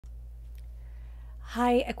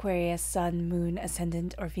Hi Aquarius, Sun, Moon,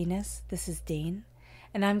 Ascendant, or Venus. This is Dane,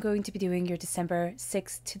 and I'm going to be doing your December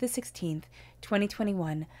 6th to the 16th,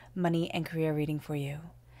 2021 money and career reading for you.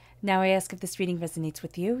 Now I ask if this reading resonates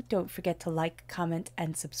with you, don't forget to like, comment,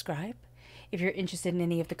 and subscribe. If you're interested in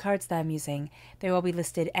any of the cards that I'm using, they will be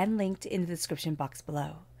listed and linked in the description box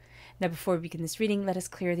below. Now before we begin this reading, let us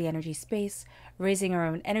clear the energy space, raising our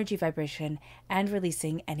own energy vibration and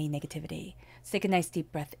releasing any negativity. So take a nice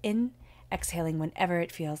deep breath in, exhaling whenever it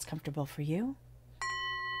feels comfortable for you.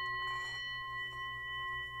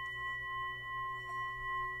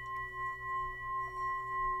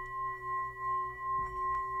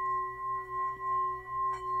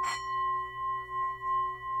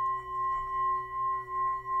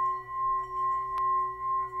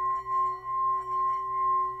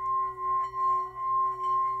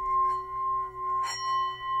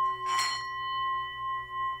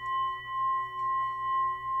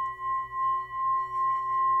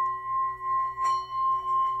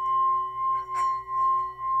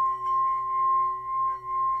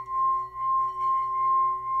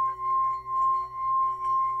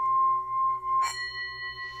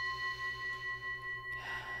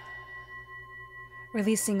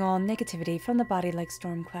 Releasing all negativity from the body like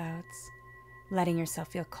storm clouds, letting yourself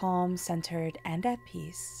feel calm, centered, and at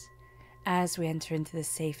peace as we enter into this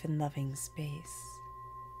safe and loving space.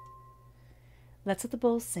 Let's let the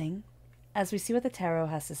bowls sing as we see what the tarot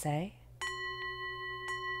has to say.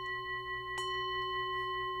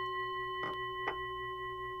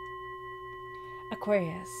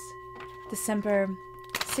 Aquarius, December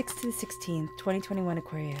 6th to the 16th, 2021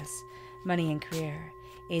 Aquarius, money and career.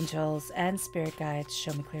 Angels and spirit guides,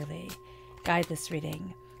 show me clearly. Guide this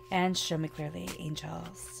reading and show me clearly,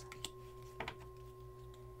 angels.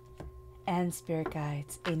 And spirit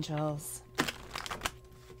guides, angels.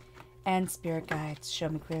 And spirit guides, show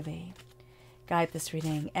me clearly. Guide this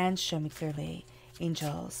reading and show me clearly,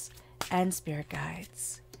 angels. And spirit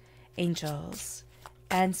guides, angels.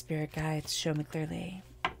 And spirit guides, show me clearly.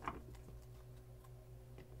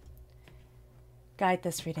 Guide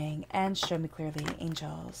this reading and show me clearly,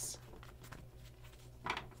 angels.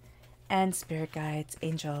 And spirit guides,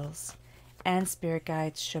 angels. And spirit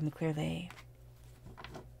guides, show me clearly.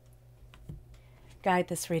 Guide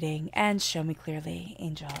this reading and show me clearly,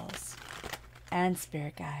 angels. And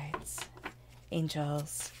spirit guides,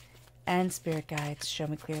 angels. And spirit guides, show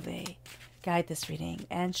me clearly. Guide this reading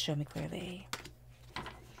and show me clearly.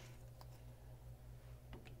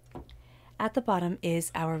 At the bottom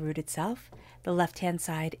is our rooted self. The left-hand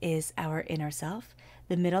side is our inner self.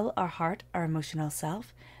 The middle, our heart, our emotional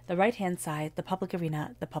self. The right-hand side, the public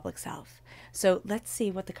arena, the public self. So let's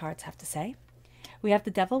see what the cards have to say. We have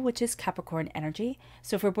the Devil, which is Capricorn energy.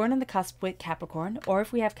 So if we're born on the cusp with Capricorn, or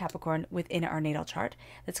if we have Capricorn within our natal chart,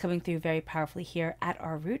 that's coming through very powerfully here at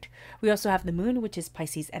our root. We also have the Moon, which is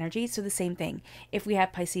Pisces energy. So the same thing. If we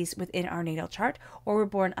have Pisces within our natal chart, or we're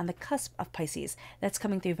born on the cusp of Pisces, that's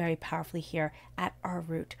coming through very powerfully here at our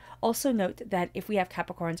root. Also note that if we have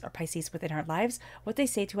Capricorns or Pisces within our lives, what they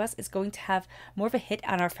say to us is going to have more of a hit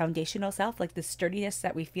on our foundational self, like the sturdiness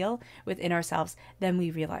that we feel within ourselves, than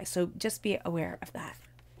we realize. So just be aware of that.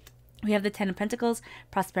 We have the Ten of Pentacles,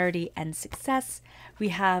 prosperity and success. We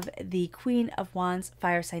have the Queen of Wands,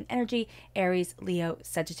 fire sign energy, Aries, Leo,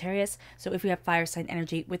 Sagittarius. So if we have fire sign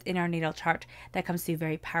energy within our natal chart, that comes through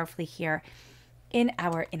very powerfully here in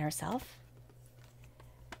our inner self.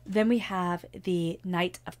 Then we have the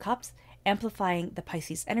Knight of Cups, amplifying the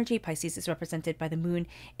Pisces energy. Pisces is represented by the Moon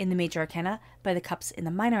in the major arcana, by the Cups in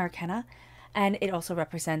the minor arcana, and it also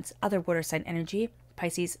represents other water sign energy,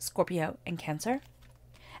 Pisces, Scorpio, and Cancer.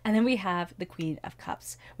 And then we have the Queen of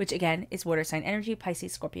Cups, which again is water sign energy,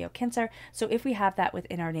 Pisces, Scorpio, Cancer. So if we have that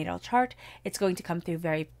within our natal chart, it's going to come through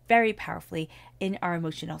very, very powerfully in our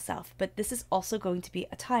emotional self. But this is also going to be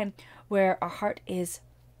a time where our heart is,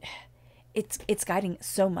 it's guiding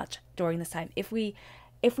so much during this time. If we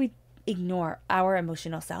ignore our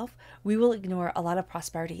emotional self, we will ignore a lot of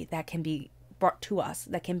prosperity that can be brought to us,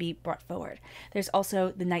 that can be brought forward. There's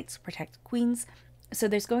also the Knights protect Queens. So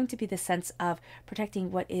there's going to be the sense of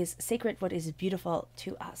protecting what is sacred, what is beautiful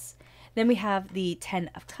to us. Then we have the Ten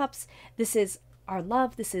of Cups. This is our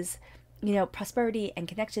love. This is, prosperity and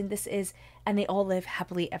connection. This is, and they all live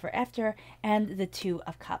happily ever after. And the Two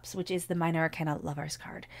of Cups, which is the minor arcana Lovers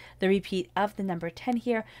card. The repeat of the number 10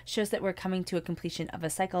 here shows that we're coming to a completion of a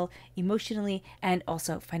cycle emotionally and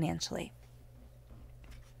also financially.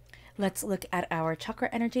 Let's look at our chakra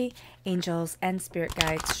energy. Angels and spirit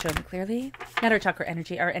guides, show me clearly. Not our chakra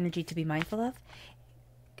energy, our energy to be mindful of.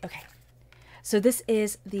 Okay. So this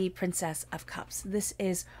is the Princess of Cups. This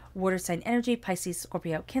is water sign energy, Pisces,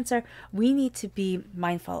 Scorpio, Cancer. We need to be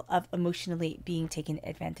mindful of emotionally being taken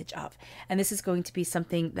advantage of. And this is going to be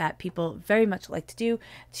something that people very much like to do,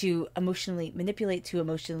 to emotionally manipulate, to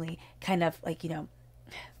emotionally kind of like,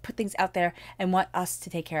 put things out there and want us to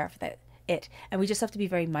take care of it. And we just have to be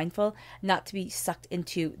very mindful not to be sucked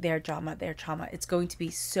into their drama, their trauma. It's going to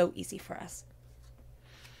be so easy for us.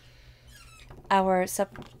 Our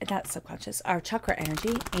our chakra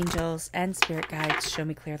energy, angels and spirit guides, show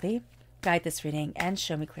me clearly. Guide this reading and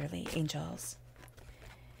show me clearly, angels.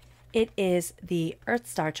 It is the Earth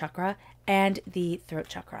Star chakra and the throat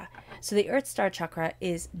chakra. So the Earth Star chakra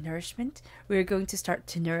is nourishment. We're going to start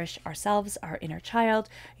to nourish ourselves, our inner child,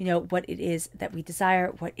 what it is that we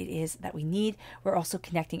desire, what it is that we need. We're also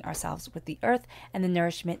connecting ourselves with the earth and the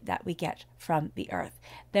nourishment that we get from the earth.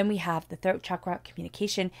 Then we have the throat chakra.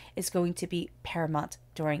 Communication is going to be paramount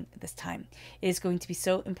during this time. It is going to be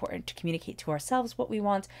so important to communicate to ourselves what we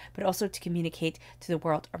want, but also to communicate to the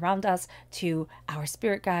world around us, to our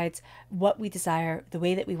spirit guides, what we desire, the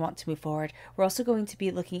way that we want to move forward. We're also going to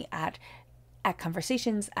be looking at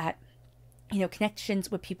conversations, at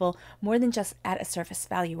connections with people more than just at a surface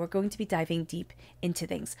value. We're going to be diving deep into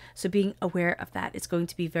things. So being aware of that is going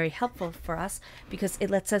to be very helpful for us because it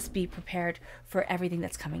lets us be prepared for everything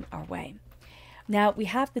that's coming our way. Now we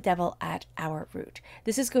have the devil at our root.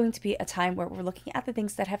 This is going to be a time where we're looking at the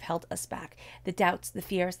things that have held us back, the doubts, the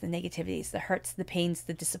fears, the negativities, the hurts, the pains,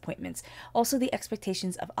 the disappointments, also the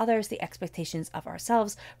expectations of others, the expectations of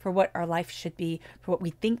ourselves for what our life should be, for what we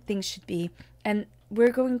think things should be. And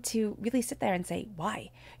we're going to really sit there and say, why?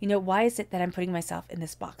 Why is it that I'm putting myself in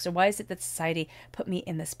this box? Or why is it that society put me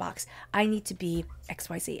in this box? I need to be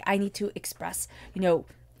XYZ. I need to express,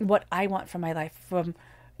 what I want from my life, from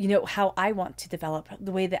how I want to develop,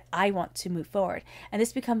 the way that I want to move forward. And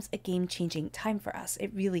this becomes a game-changing time for us.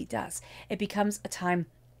 It really does. It becomes a time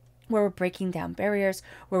where we're breaking down barriers,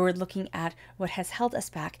 where we're looking at what has held us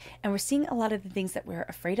back, and we're seeing a lot of the things that we're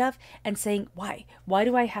afraid of and saying, why? Why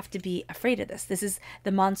do I have to be afraid of this? This is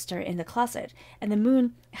the monster in the closet. And the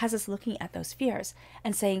moon has us looking at those fears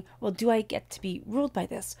and saying, well, do I get to be ruled by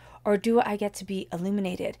this? Or do I get to be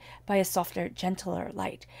illuminated by a softer, gentler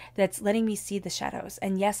light that's letting me see the shadows?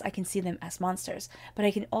 And yes, I can see them as monsters, but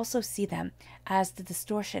I can also see them as the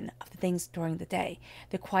distortion of the things during the day,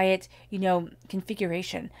 the quiet,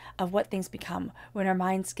 configuration of what things become when our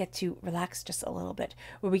minds get to relax just a little bit,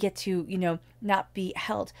 where we get to, not be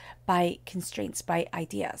held by constraints, by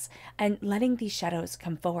ideas, and letting these shadows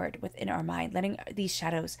come forward within our mind, letting these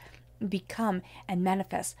shadows become and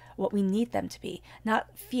manifest what we need them to be,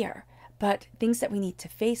 not fear, but things that we need to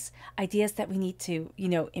face, ideas that we need to,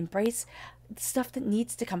 embrace, stuff that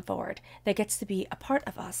needs to come forward, that gets to be a part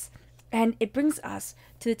of us. And it brings us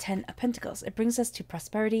to the 10 of Pentacles. It brings us to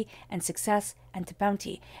prosperity and success and to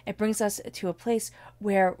bounty. It brings us to a place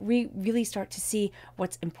where we really start to see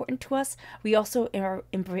what's important to us. We also are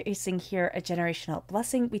embracing here a generational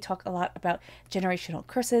blessing. We talk a lot about generational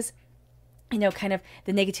curses. Kind of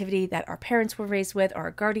the negativity that our parents were raised with, or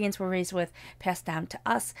our guardians were raised with, passed down to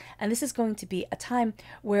us. And this is going to be a time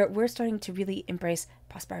where we're starting to really embrace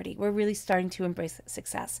prosperity. We're really starting to embrace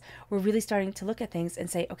success. We're really starting to look at things and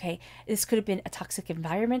say, okay, this could have been a toxic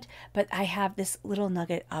environment, but I have this little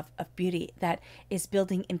nugget of beauty that is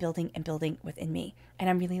building and building and building within me. And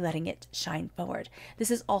I'm really letting it shine forward.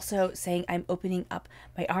 This is also saying I'm opening up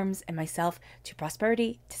my arms and myself to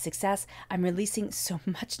prosperity, to success. I'm releasing so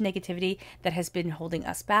much negativity that has been holding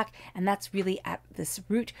us back. And that's really at this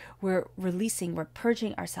root. We're releasing, we're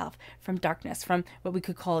purging ourselves from darkness, from what we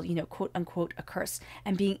could call, quote unquote, a curse,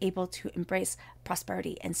 and being able to embrace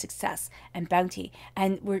prosperity and success and bounty.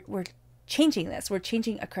 And we're changing this. We're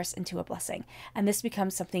changing a curse into a blessing. And this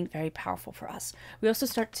becomes something very powerful for us. We also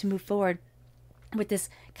start to move forward with this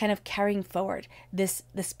kind of carrying forward this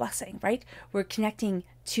blessing, right? We're connecting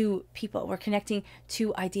to people, we're connecting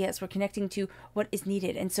to ideas, we're connecting to what is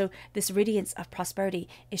needed. And so this radiance of prosperity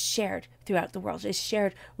is shared throughout the world, is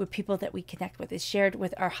shared with people that we connect with, is shared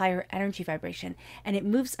with our higher energy vibration. And it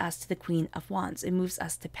moves us to the Queen of Wands. It moves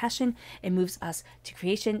us to passion. It moves us to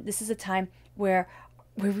creation. This is a time where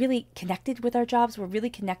we're really connected with our jobs. We're really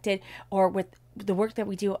connected, or with the work that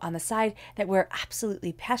we do on the side that we're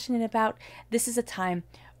absolutely passionate about. This is a time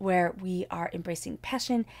where we are embracing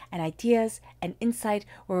passion and ideas and insight,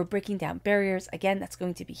 where we're breaking down barriers. Again, that's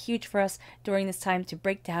going to be huge for us during this time, to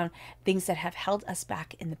break down things that have held us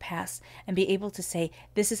back in the past and be able to say,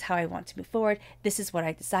 this is how I want to move forward. This is what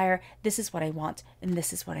I desire. This is what I want. And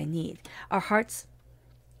this is what I need. Our hearts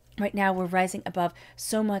Right now, we're rising above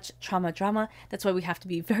so much trauma drama. That's why we have to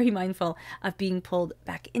be very mindful of being pulled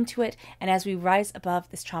back into it. And as we rise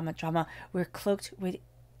above this trauma drama, we're cloaked with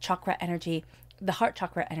chakra energy, the heart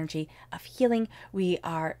chakra energy of healing. We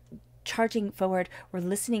are charging forward. We're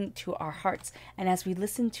listening to our hearts. And as we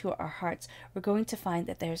listen to our hearts, we're going to find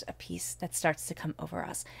that there's a peace that starts to come over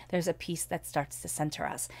us. There's a peace that starts to center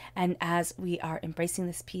us. And as we are embracing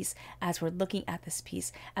this peace, as we're looking at this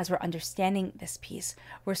peace, as we're understanding this peace,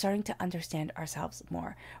 we're starting to understand ourselves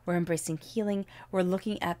more. We're embracing healing. We're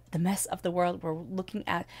looking at the mess of the world. We're looking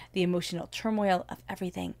at the emotional turmoil of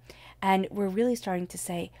everything. And we're really starting to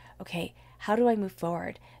say, okay, how do I move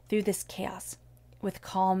forward through this chaos with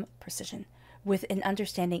calm precision, with an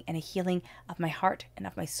understanding and a healing of my heart and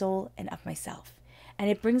of my soul and of myself? And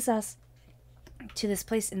it brings us to this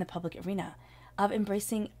place in the public arena of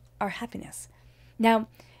embracing our happiness. Now,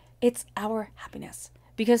 it's our happiness,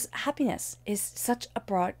 because happiness is such a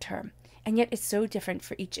broad term, and yet it's so different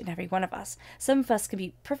for each and every one of us. Some of us can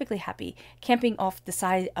be perfectly happy camping off the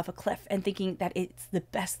side of a cliff and thinking that it's the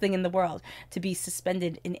best thing in the world to be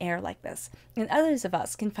suspended in air like this. And others of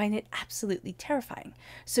us can find it absolutely terrifying.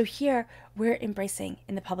 So here we're embracing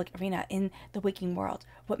in the public arena, in the waking world,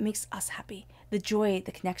 what makes us happy, the joy,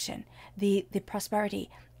 the connection, the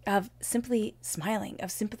prosperity of simply smiling,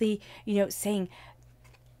 of simply, saying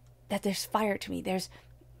that there's fire to me,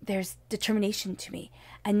 there's determination to me.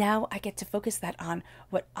 And now I get to focus that on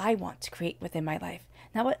what I want to create within my life,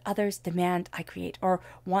 not what others demand I create or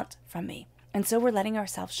want from me. And so we're letting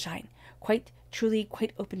ourselves shine quite truly,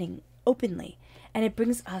 quite openly. And it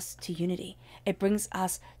brings us to unity. It brings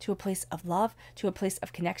us to a place of love, to a place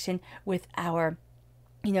of connection with our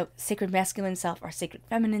sacred masculine self, our sacred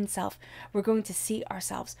feminine self. We're going to see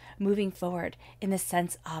ourselves moving forward in the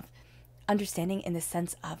sense of understanding, in the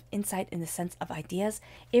sense of insight, in the sense of ideas.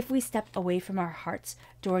 If we step away from our hearts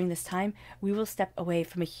during this time, we will step away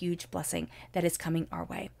from a huge blessing that is coming our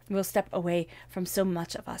way. We'll step away from so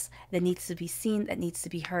much of us that needs to be seen, that needs to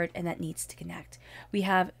be heard, and that needs to connect. We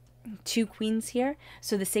have two queens here,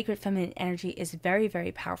 so the sacred feminine energy is very,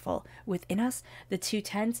 very powerful within us. The 2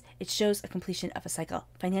 10s, it shows a completion of a cycle,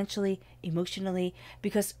 financially, emotionally,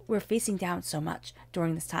 because we're facing down so much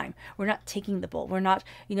during this time. We're not taking the bull. We're not,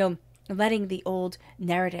 letting the old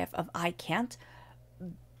narrative of I can't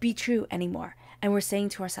be true anymore. And we're saying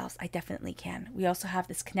to ourselves, I definitely can. We also have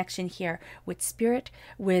this connection here with spirit,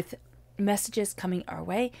 with messages coming our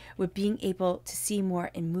way, with being able to see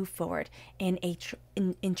more and move forward in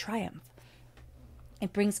triumph.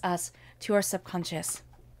 It brings us to our subconscious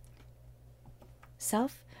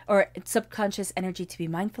self, or subconscious energy to be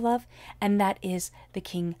mindful of, and that is the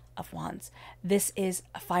King of Wands. This is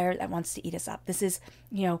a fire that wants to eat us up. This is,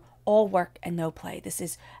 all work and no play. This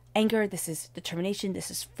is anger. This is determination.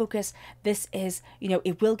 This is focus. This is,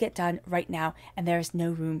 it will get done right now, and there is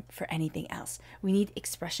no room for anything else. We need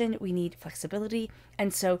expression. We need flexibility.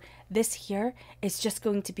 And so this here is just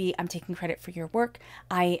going to be, I'm taking credit for your work.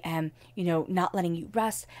 I am, not letting you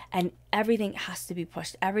rest, and everything has to be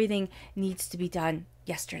pushed. Everything needs to be done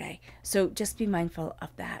yesterday. So just be mindful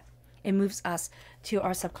of that. It moves us to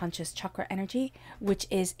our subconscious chakra energy, which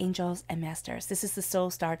is angels and masters. This is the soul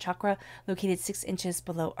star chakra located 6 inches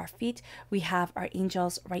below our feet. We have our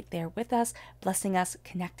angels right there with us, blessing us,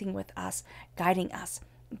 connecting with us, guiding us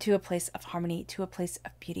to a place of harmony, to a place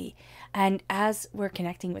of beauty. And as we're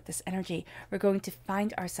connecting with this energy, we're going to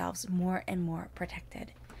find ourselves more and more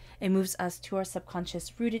protected. It moves us to our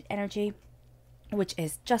subconscious rooted energy, which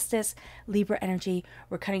is justice, Libra energy.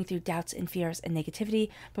 We're cutting through doubts and fears and negativity,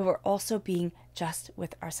 but we're also being just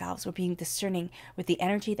with ourselves. We're being discerning with the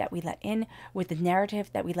energy that we let in, with the narrative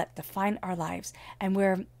that we let define our lives, and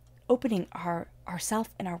we're opening ourself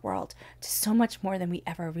and our world to so much more than we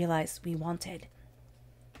ever realized we wanted.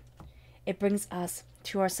 It brings us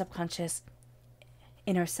to our subconscious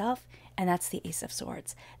inner self, and that's the Ace of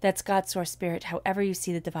Swords. That's God's source spirit, however you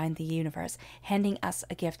see the divine, the universe, handing us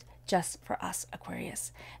a gift just for us,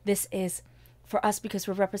 Aquarius. This is for us because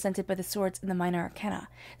we're represented by the swords in the minor arcana.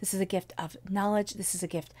 This is a gift of knowledge. This is a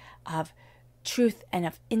gift of truth and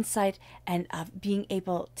of insight and of being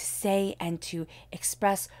able to say and to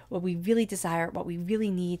express what we really desire, what we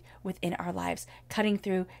really need within our lives, cutting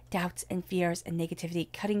through doubts and fears and negativity,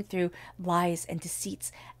 cutting through lies and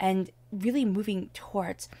deceits, and really moving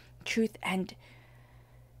towards truth and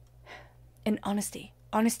honesty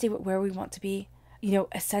with where we want to be.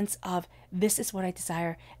 A sense of this is what I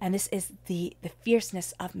desire, and this is the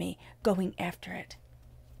fierceness of me going after it.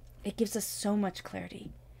 It gives us so much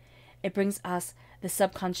clarity. It brings us the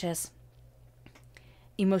subconscious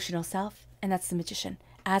emotional self, and that's the magician.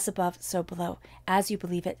 As above, so below. As you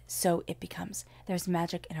believe it, so it becomes. There's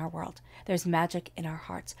magic in our world. There's magic in our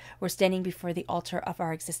hearts. We're standing before the altar of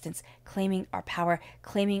our existence, claiming our power,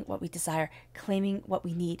 claiming what we desire, claiming what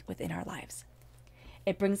we need within our lives.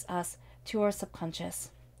 It brings us to our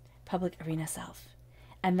subconscious public arena self,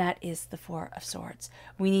 and that is the Four of Swords.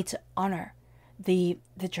 We need to honor the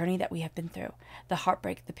journey that we have been through, the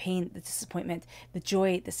heartbreak, the pain, the disappointment, the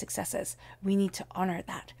joy, the successes. We need to honor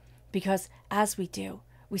that, because as we do,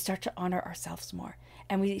 we start to honor ourselves more,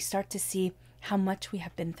 and we start to see how much we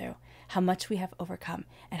have been through, how much we have overcome,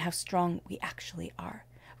 and how strong we actually are.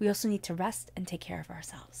 We also need to rest and take care of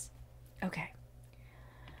ourselves. Okay.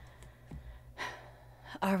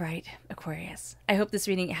 All right, Aquarius. I hope this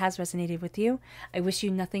reading has resonated with you. I wish you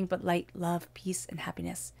nothing but light, love, peace, and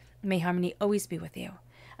happiness. May harmony always be with you.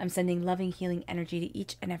 I'm sending loving, healing energy to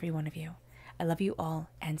each and every one of you. I love you all,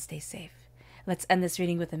 and stay safe. Let's end this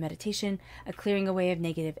reading with a meditation, a clearing away of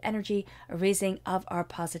negative energy, a raising of our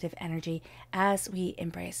positive energy as we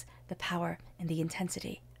embrace the power and the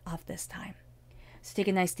intensity of this time. So take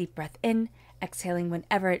a nice deep breath in, exhaling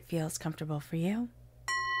whenever it feels comfortable for you.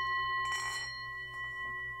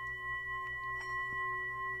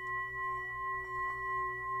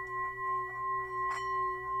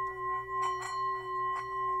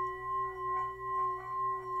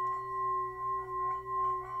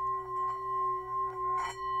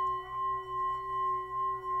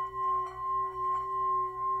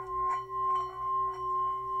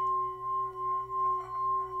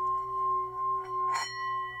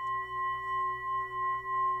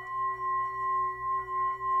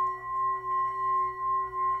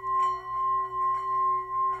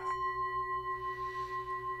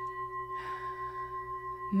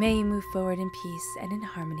 May you move forward in peace and in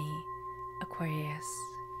harmony, Aquarius.